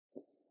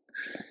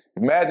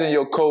Imagine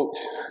your coach,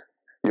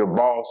 your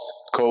boss,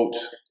 coach,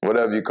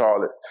 whatever you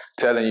call it,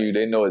 telling you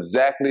they know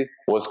exactly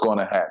what's going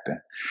to happen.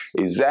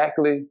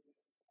 Exactly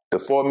the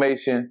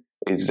formation,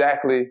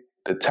 exactly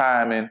the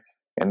timing,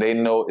 and they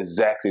know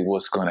exactly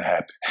what's going to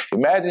happen.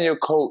 Imagine your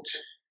coach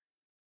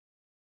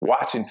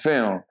watching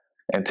film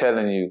and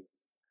telling you,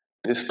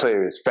 this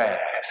player is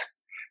fast,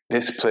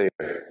 this player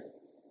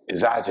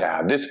is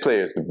agile, this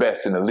player is the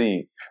best in the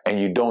league,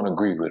 and you don't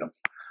agree with him.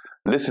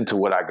 Listen to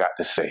what I got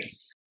to say.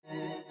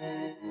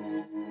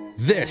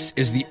 This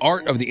is the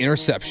art of the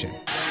interception.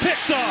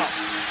 Picked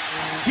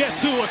off.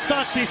 Guess who?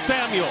 Asante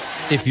Samuel.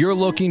 If you're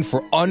looking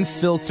for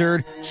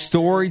unfiltered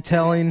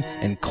storytelling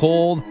and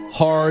cold,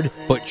 hard,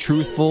 but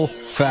truthful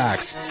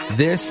facts,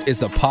 this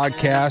is the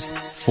podcast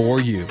for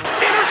you.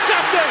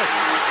 Intercepted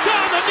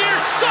down the near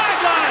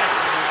sideline.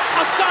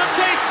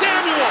 Asante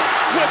Samuel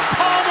with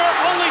Palmer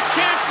only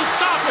chance to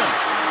stop him.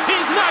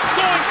 He's not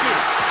going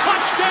to.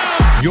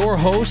 Touchdown. Your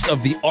host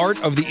of the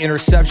art of the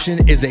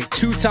interception is a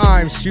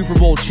two-time Super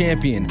Bowl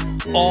champion,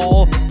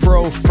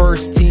 all-pro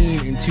first team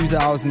in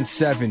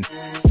 2007,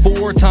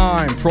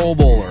 four-time Pro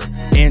Bowler,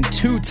 and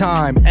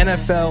two-time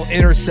NFL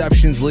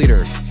interceptions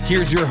leader.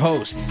 Here's your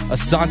host,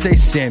 Asante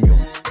Samuel.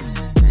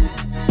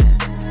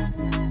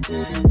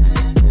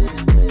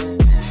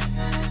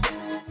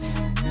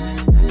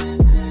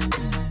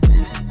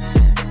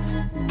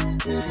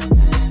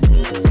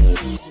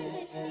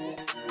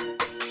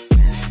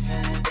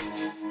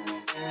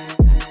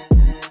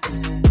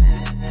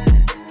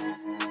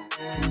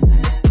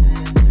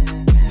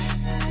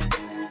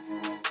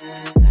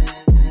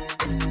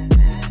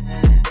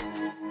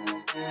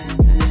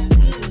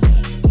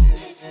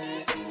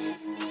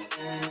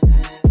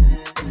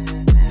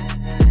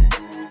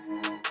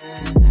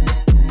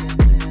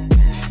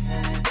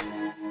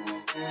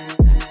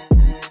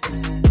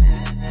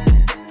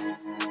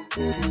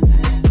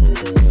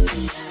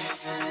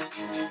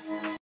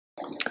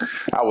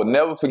 I will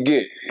never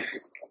forget,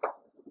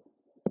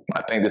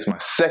 I think this is my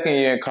second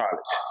year in college,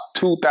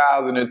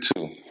 2002.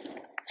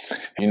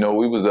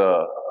 We was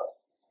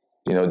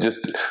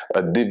just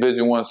a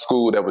Division I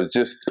school that was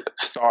just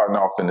starting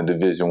off in the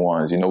Division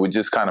I's. We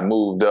just kind of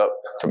moved up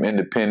from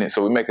independent,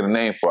 so we're making a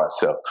name for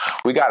ourselves.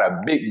 We got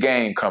a big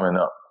game coming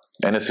up,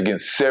 and it's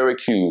against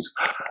Syracuse,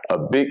 a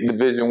big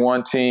Division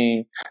I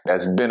team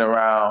that's been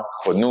around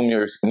for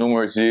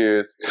numerous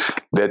years.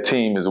 Their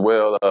team is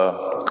well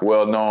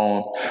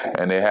known,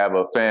 and they have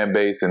a fan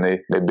base, and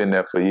they've been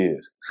there for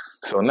years.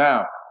 So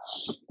now,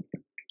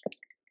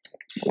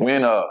 we're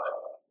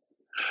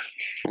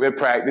in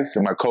practice,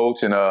 and my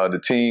coach and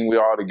the team,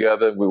 we're all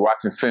together, we're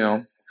watching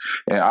film.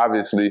 And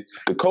obviously,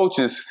 the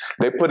coaches,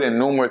 they put in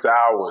numerous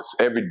hours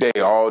every day,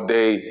 all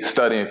day,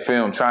 studying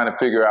film, trying to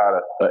figure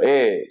out an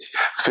edge,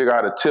 figure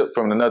out a tip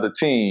from another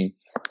team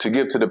to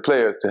give to the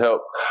players to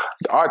help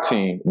our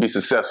team be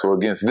successful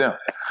against them.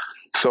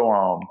 So,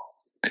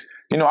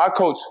 our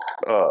coach,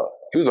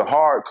 he was a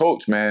hard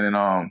coach, man,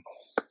 and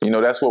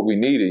that's what we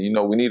needed.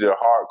 We needed a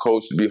hard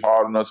coach to be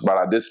hard on us about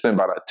our discipline,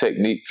 about our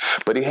technique.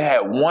 But he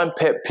had one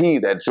pet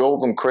peeve that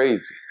drove him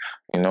crazy,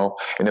 and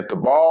if the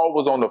ball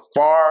was on the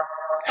far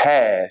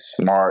hash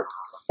mark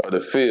of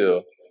the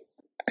field,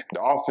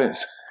 the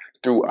offense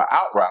threw an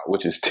out route,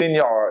 which is 10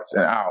 yards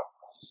and out.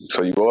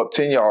 So you go up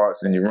 10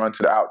 yards and you run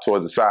to the out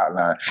towards the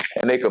sideline,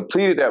 and they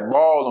completed that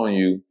ball on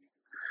you.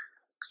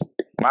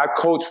 My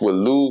coach would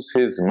lose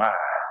his mind.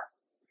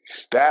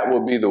 That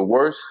would be the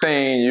worst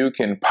thing you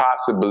can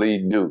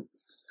possibly do.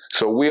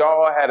 So we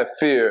all had a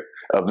fear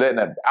of letting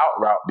an out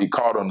route be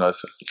caught on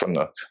us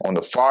on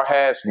the far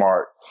hash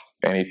mark,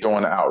 and he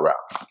throwing the out route.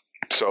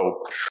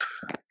 So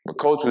the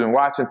coach was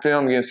watching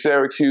film against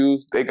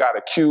Syracuse. They got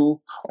a cue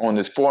on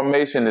this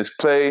formation, this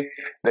play.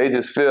 They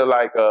just feel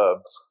like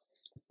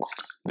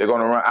they're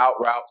going to run out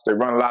routes. They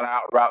run a lot of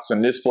out routes,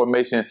 and this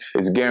formation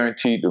is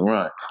guaranteed to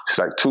run. It's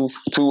like two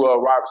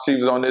wide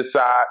receivers on this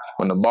side.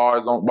 When the ball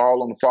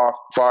on the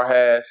far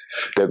hash,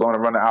 they're going to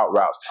run the out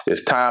routes.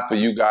 It's time for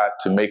you guys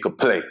to make a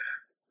play.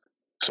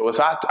 So it's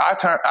our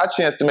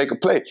chance to make a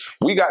play.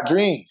 We got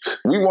dreams.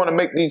 We want to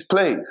make these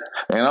plays,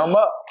 and I'm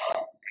up.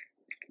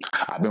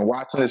 I've been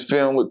watching this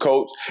film with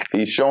Coach.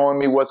 He's showing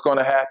me what's going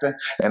to happen,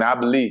 and I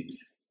believe.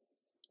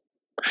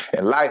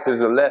 And life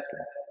is a lesson.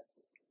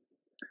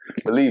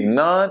 Believe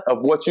none of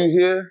what you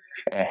hear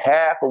and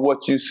half of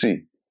what you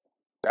see.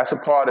 That's a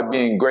part of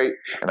being great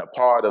and a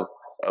part of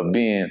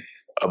being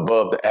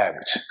above the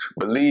average.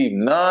 Believe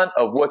none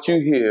of what you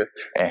hear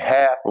and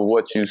half of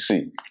what you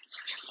see.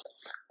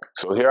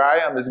 So here I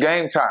am. It's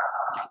game time.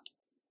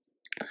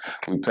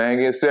 We playing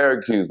against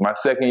Syracuse. My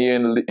second year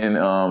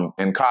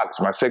in college.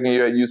 My second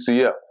year at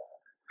UCF.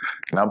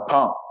 And I'm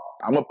pumped.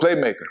 I'm a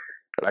playmaker.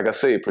 Like I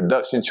say,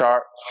 production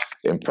chart.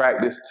 In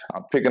practice,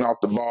 I'm picking off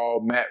the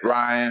ball. Matt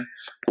Ryan,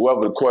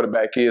 whoever the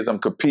quarterback is, I'm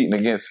competing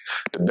against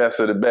the best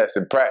of the best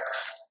in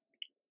practice.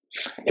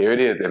 Here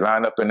it is. They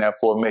line up in that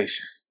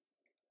formation.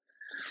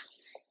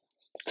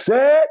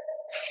 Set.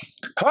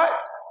 Hut.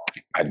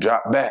 I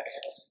drop back.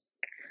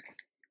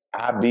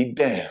 I be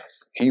damned.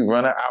 He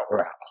run an out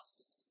route.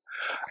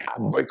 I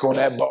break on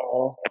that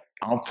ball,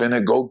 I'm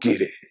finna go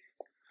get it.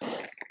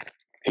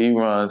 He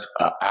runs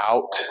a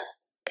out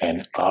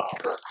and up.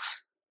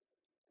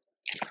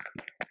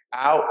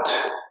 Out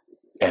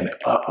and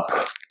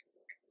up.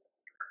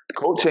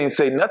 Coach ain't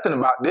say nothing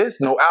about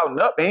this. No out and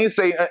up. He ain't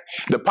say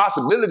the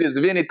possibilities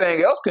of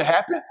anything else can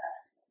happen.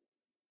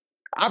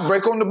 I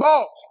break on the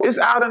ball. It's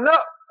out and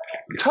up.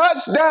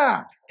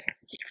 Touchdown.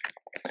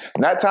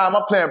 And that time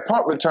I'm playing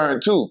punt return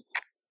too.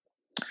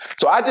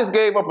 So I just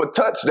gave up a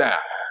touchdown.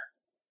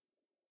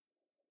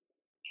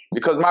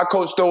 Because my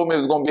coach told me it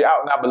was going to be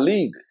out and I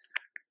believed it.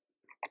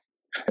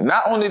 And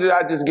not only did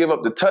I just give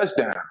up the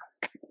touchdown,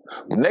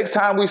 the next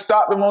time we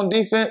stopped them on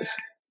defense,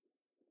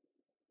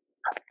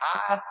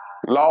 I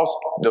lost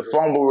the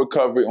fumble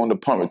recovery on the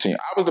punt return.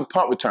 I was the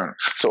punt returner.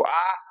 So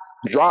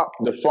I dropped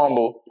the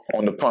fumble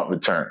on the punt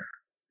return.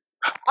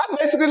 I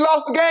basically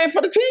lost the game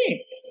for the team.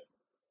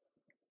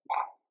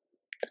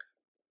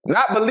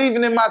 Not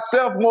believing in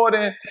myself more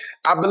than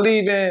I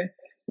believe in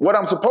what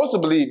I'm supposed to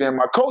believe in,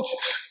 my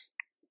coaches.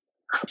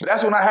 But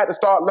that's when I had to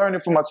start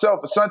learning for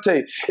myself.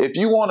 Asante, if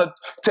you want to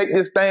take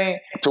this thing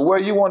to where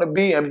you want to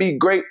be and be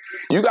great,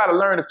 you got to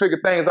learn to figure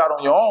things out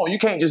on your own. You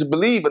can't just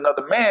believe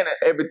another man and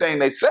everything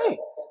they say.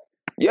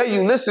 Yeah,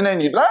 you listen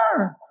and you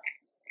learn.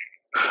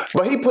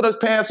 But he put his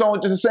pants on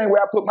just the same way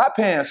I put my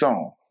pants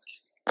on.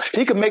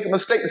 He could make a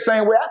mistake the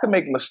same way I can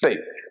make a mistake.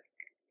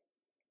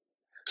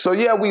 So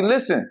yeah, we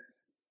listen.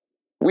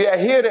 We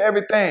adhere to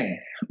everything.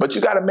 But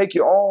you got to make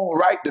your own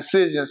right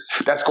decisions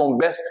that's going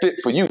to best fit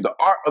for you. The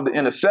art of the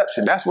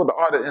interception. That's what the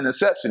art of the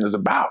interception is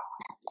about.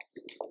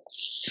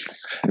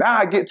 Now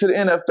I get to the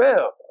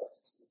NFL.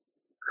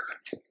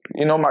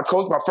 You know, my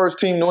coach, my first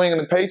team, New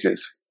England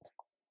Patriots.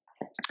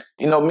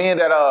 You know, being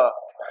that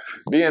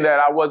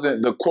I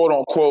wasn't the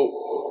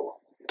quote-unquote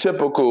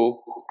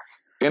typical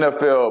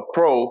NFL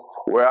pro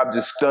where I'm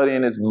just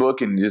studying this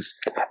book and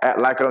just act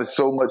like I have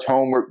so much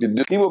homework to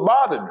do, he would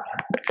bother me.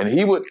 And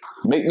he would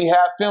make me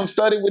have film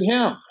study with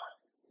him.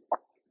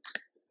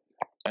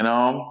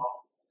 And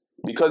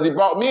because he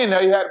brought me in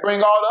there, he had to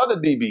bring all the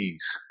other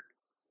DBs.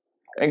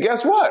 And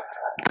guess what?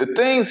 The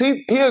things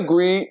he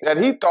agreed that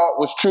he thought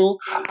was true,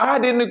 I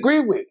didn't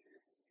agree with.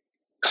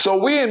 So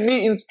we're in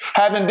meetings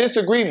having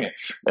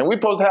disagreements, and we're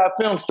supposed to have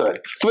film study.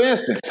 For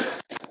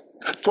instance,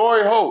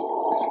 Torrey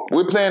Holt,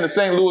 we're playing the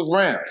St. Louis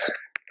Rams.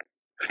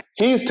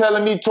 He's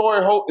telling me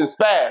Torrey Holt is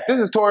fast. This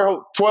is Torrey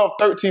Holt 12,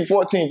 13,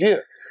 14 years.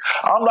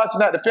 I'm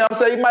watching at the film.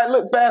 Say he might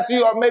look fast to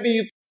you, or maybe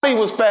you think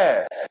he was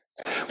fast.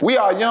 We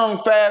are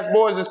young, fast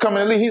boys that's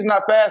coming to the league. He's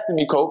not fast to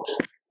me, coach.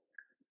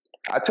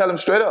 I tell him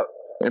straight up,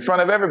 in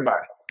front of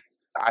everybody.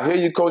 I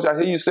hear you, coach. I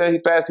hear you say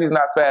he's fast. He's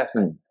not fast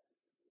to me.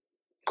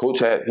 Coach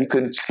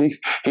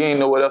he ain't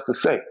know what else to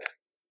say.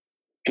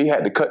 He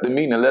had to cut the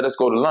meeting and let us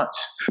go to lunch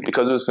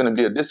because it was going to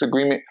be a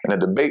disagreement and a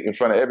debate in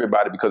front of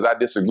everybody because I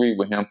disagreed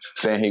with him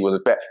saying he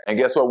wasn't fast. And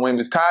guess what? When it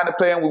was time to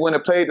play and we went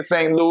and played the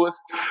St.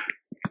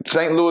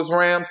 Louis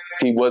Rams,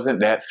 he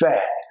wasn't that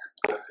fast.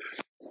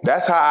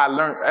 That's how I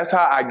learned. That's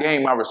how I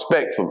gained my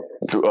respect through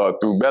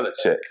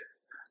Belichick.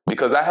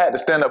 Because I had to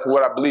stand up for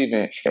what I believe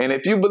in. And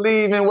if you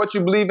believe in what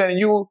you believe in and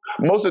you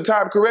most of the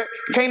time correct,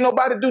 can't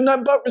nobody do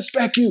nothing but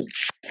respect you.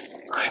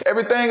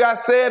 Everything I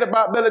said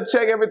about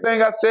Belichick,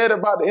 everything I said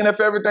about the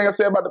NFL, everything I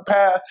said about the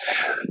past,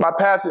 my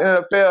past in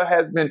the NFL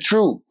has been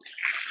true.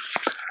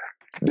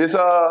 This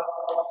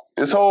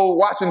whole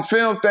watching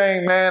film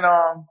thing, man,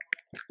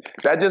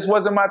 that just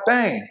wasn't my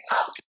thing.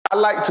 I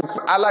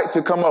like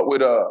to come up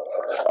with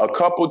a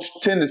couple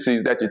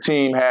tendencies that your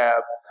team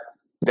have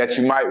that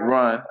you might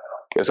run.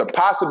 It's a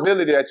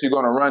possibility that you're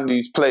going to run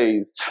these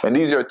plays, and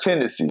these are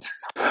tendencies.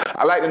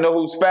 I like to know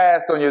who's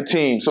fast on your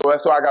team, so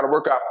that's why I got to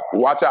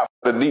watch out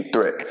for the deep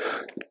threat.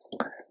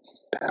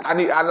 I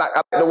like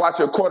to watch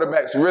your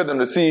quarterback's rhythm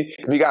to see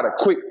if he got a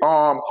quick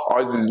arm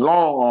or is he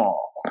long arm.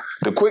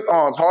 The quick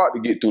arm's hard to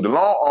get through. The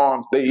long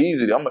arms, they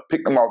easy. I'm going to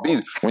pick them off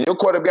easy. When your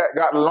quarterback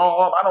got the long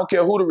arm, I don't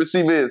care who the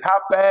receiver is, how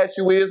fast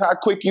you is, how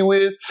quick you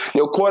is,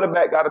 your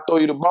quarterback got to throw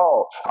you the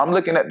ball. I'm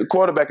looking at the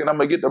quarterback and I'm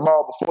going to get the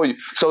ball before you.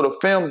 So the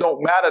film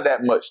don't matter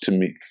that much to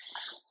me.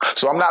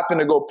 So I'm not going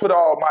to go put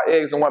all my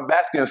eggs in one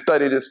basket and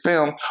study this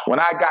film when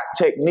I got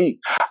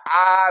technique.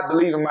 I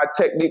believe in my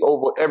technique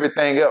over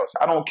everything else.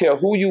 I don't care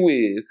who you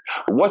is,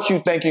 what you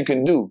think you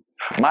can do.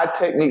 My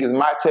technique is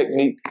my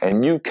technique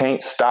and you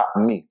can't stop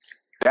me.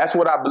 That's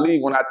what I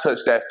believe when I touch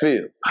that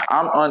field.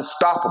 I'm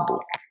unstoppable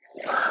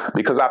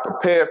because I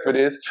prepared for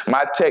this.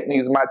 My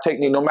technique is my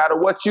technique. No matter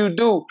what you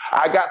do,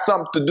 I got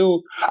something to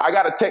do. I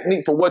got a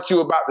technique for what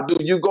you're about to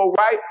do. You go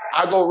right,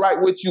 I go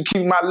right with you.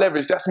 Keep my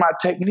leverage. That's my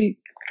technique.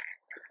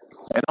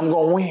 And I'm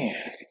going to win.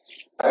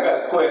 I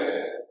got a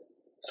question.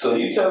 So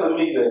you telling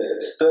me that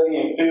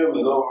studying film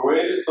is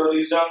overrated for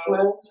these young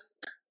players?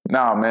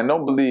 Nah, man,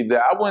 don't believe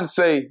that. I wouldn't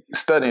say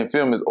studying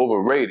film is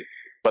overrated.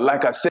 But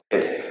like I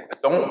said,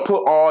 don't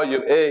put all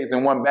your eggs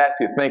in one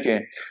basket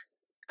thinking,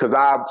 because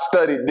I've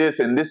studied this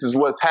and this is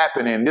what's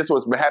happening. This is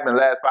what's been happening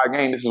the last 5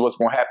 games. This is what's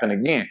going to happen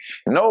again.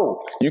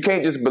 No, you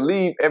can't just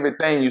believe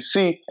everything you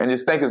see and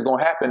just think it's going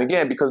to happen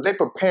again because they're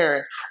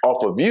preparing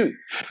off of you.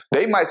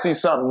 They might see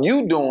something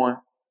you doing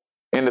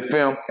in the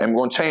film and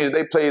going to change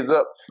their plays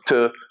up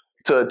to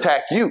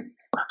attack you.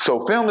 So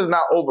film is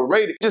not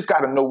overrated. You just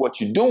got to know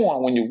what you're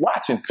doing when you're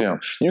watching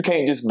film. You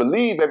can't just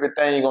believe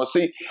everything you're going to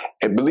see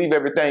and believe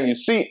everything you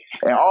see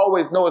and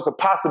always know it's a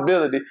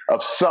possibility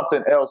of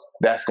something else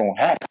that's going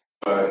to happen.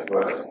 Right.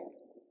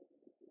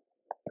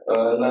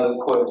 Another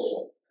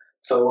question.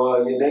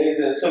 So your days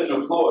at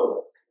Central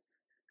Florida,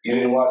 you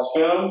didn't watch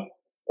film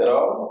at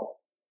all?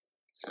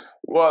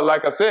 Well,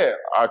 like I said,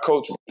 our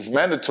coach is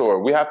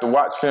mandatory. We have to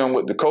watch film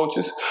with the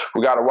coaches.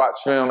 We got to watch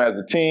film as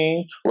a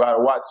team. We got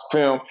to watch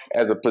film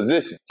as a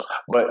position.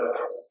 But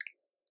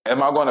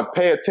am I going to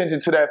pay attention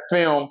to that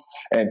film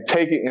and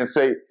take it and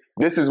say,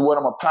 this is what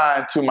I'm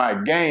applying to my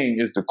game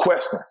is the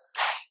question.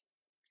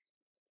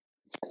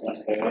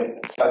 Okay.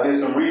 I did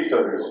some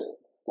research.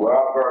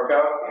 Rob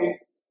Gronkowski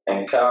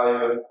and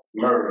Kyler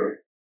Murray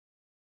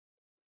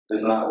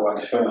does not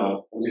watch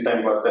film. What do you think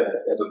about that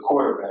as a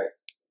quarterback,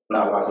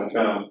 not watching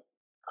film?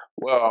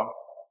 Well,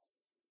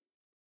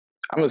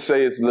 I'm going to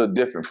say it's a little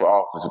different for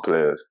offensive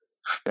players.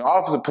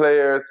 Offensive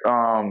players,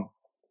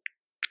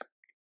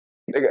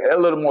 they're a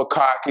little more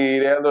cocky.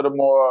 They're a little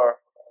more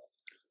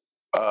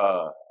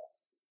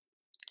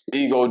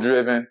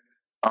ego-driven.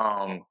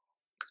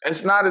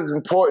 It's not as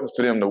important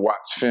for them to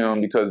watch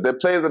film because their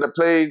plays are the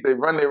plays. They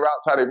run their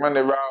routes how they run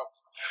their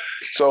routes.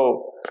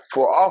 So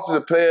for an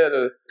offensive player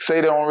to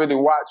say they don't really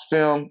watch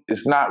film,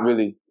 it's not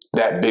really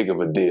that big of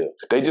a deal.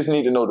 They just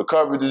need to know the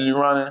coverages you're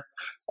running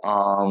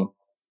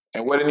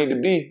and where they need to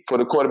be for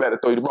the quarterback to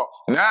throw you the ball.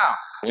 Now,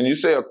 when you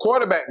say a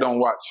quarterback don't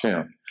watch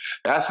film,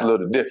 that's a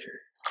little different.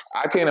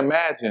 I can't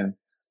imagine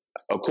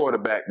a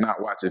quarterback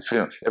not watching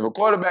film. If a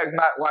quarterback's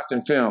not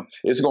watching film,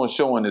 it's going to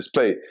show in his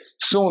play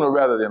sooner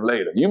rather than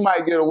later. You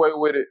might get away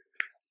with it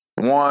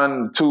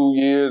 1-2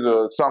 years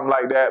or something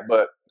like that,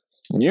 but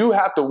you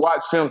have to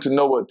watch film to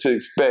know what to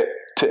expect,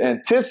 to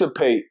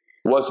anticipate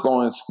what's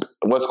going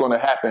to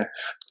happen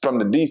from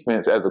the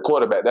defense as a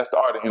quarterback. That's the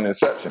art of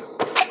interception.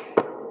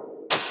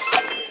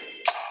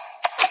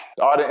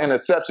 The art of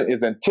interception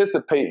is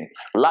anticipating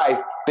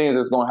life, things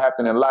that's going to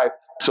happen in life,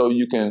 so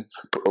you can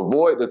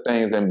avoid the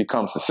things and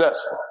become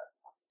successful.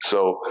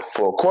 So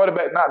for a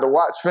quarterback not to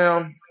watch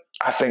film,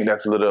 I think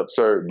that's a little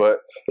absurd. But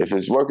if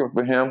it's working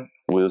for him,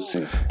 we'll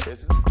see.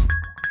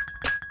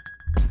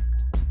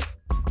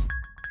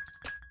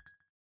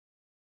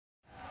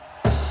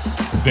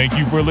 Thank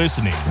you for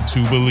listening to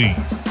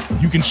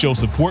Bleav. You can show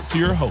support to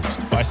your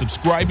host by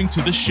subscribing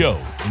to the show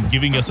and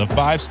giving us a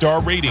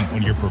 5-star rating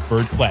on your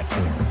preferred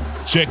platform.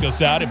 Check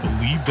us out at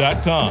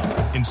Bleav.com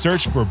and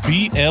search for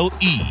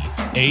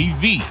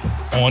BLEAV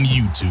on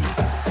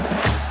YouTube.